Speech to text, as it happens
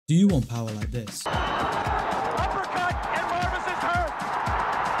Do you want power like this? Uppercut, and Marvis is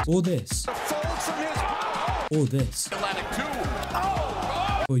hurt. Or this? Or this? Atlantic 2.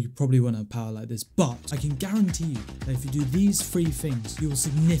 Well, you probably won't have power like this, but I can guarantee you that if you do these 3 things, you will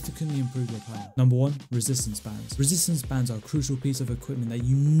significantly improve your power. Number 1, resistance bands. Resistance bands are a crucial piece of equipment that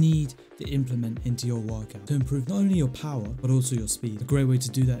you need to implement into your workout to improve not only your power, but also your speed. A great way to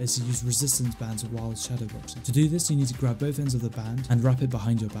do that is to use resistance bands while shadowboxing. To do this, you need to grab both ends of the band and wrap it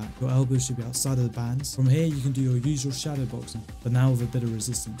behind your back. Your elbows should be outside of the bands. From here, you can do your usual shadowboxing, but now with a bit of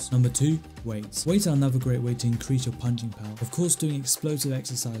resistance. Number 2, weights. Weights are another great way to increase your punching power. Of course, doing explosive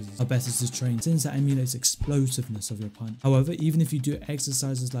exercises are better to train since that emulates explosiveness of your punch. However, even if you do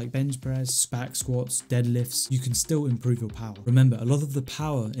exercises like bench press, back squats, deadlifts, you can still improve your power. Remember, a lot of the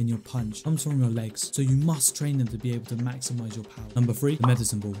power in your punch comes from your legs, so you must train them to be able to maximize your power. Number 3, the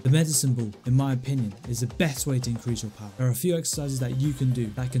medicine ball. The medicine ball, in my opinion, is the best way to increase your power. There are a few exercises that you can do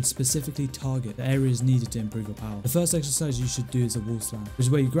that can specifically target the areas needed to improve your power. The first exercise you should do is a wall slam, which is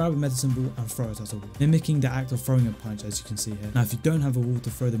where you grab a medicine ball and throw it at a wall, mimicking the act of throwing a punch, as you can see here. Now, if you don't have a wall to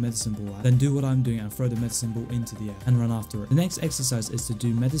throw the medicine ball at, then do what I'm doing and throw the medicine ball into the air and run after it. The next exercise is to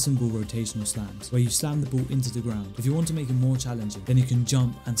do medicine ball rotational slams, where you slam the ball into the ground. If you want to make it more challenging, then you can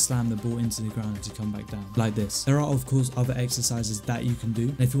jump and slam the ball into the ground as you come back down, like this. There are of course other exercises that you can do,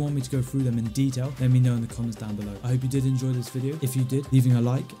 and if you want me to go through them in detail, let me know in the comments down below. I hope you did enjoy this video. If you did, leaving a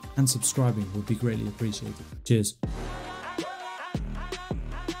like and subscribing would be greatly appreciated. Cheers.